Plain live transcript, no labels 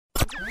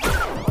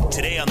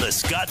Today on The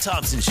Scott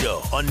Thompson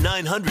Show on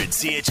 900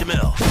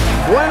 CHML.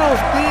 Buenos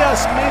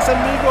dias, mis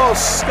amigos.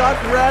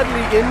 Scott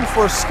Bradley in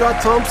for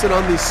Scott Thompson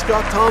on The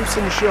Scott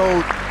Thompson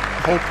Show.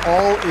 Hope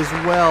all is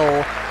well.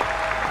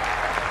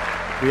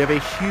 We have a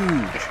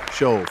huge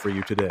show for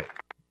you today.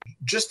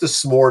 Just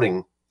this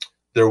morning,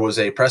 there was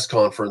a press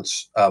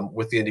conference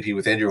with the NDP,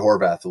 with Andrew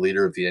Horwath, the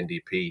leader of the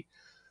NDP,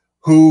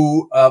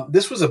 who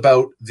this was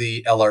about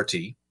the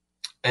LRT.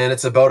 And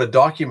it's about a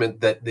document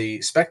that the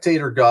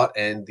Spectator got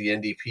and the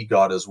NDP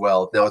got as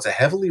well. Now, it's a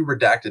heavily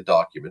redacted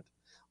document,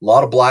 a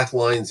lot of black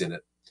lines in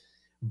it,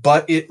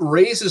 but it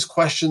raises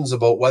questions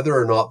about whether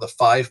or not the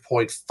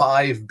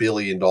 $5.5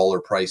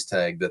 billion price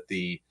tag that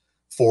the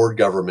Ford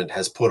government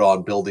has put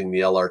on building the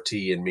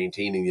LRT and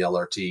maintaining the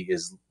LRT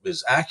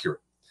is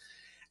accurate.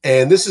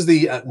 And this is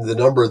the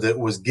number that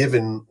was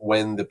given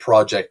when the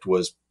project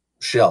was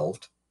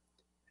shelved.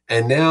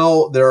 And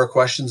now there are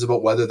questions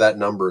about whether that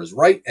number is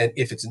right. And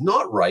if it's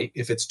not right,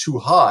 if it's too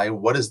high,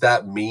 what does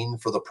that mean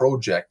for the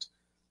project,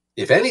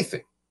 if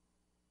anything?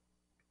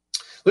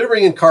 Let me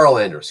bring in Carl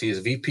Anders. He is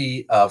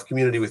VP of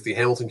Community with the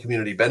Hamilton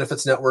Community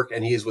Benefits Network,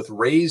 and he is with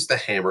Raise the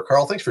Hammer.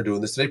 Carl, thanks for doing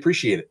this today.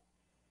 Appreciate it.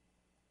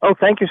 Oh,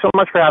 thank you so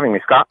much for having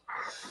me, Scott.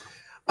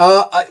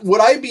 I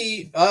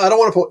don't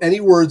want to put any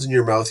words in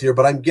your mouth here,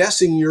 but I'm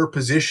guessing your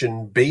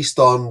position based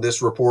on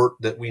this report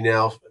that we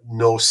now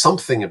know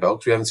something about,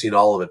 because we haven't seen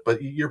all of it,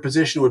 but your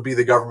position would be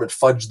the government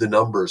fudged the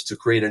numbers to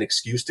create an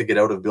excuse to get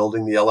out of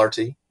building the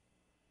LRT?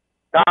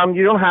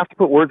 You don't have to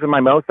put words in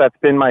my mouth. That's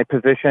been my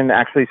position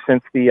actually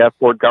since the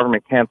Ford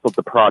government canceled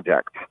the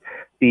project.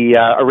 The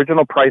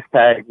original price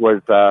tag was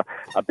 $1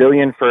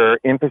 billion for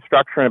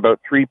infrastructure and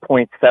about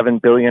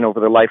 $3.7 billion over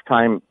the life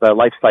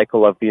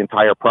cycle of the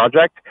entire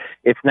project.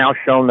 It's now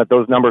shown that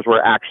those numbers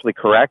were actually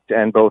correct,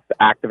 and both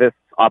activists,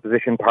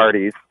 opposition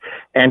parties,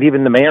 and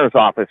even the mayor's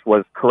office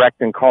was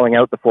correct in calling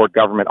out the Ford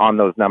government on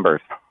those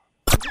numbers.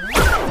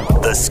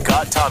 The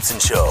Scott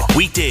Thompson Show,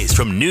 weekdays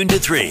from noon to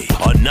 3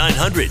 on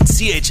 900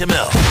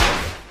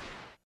 CHML.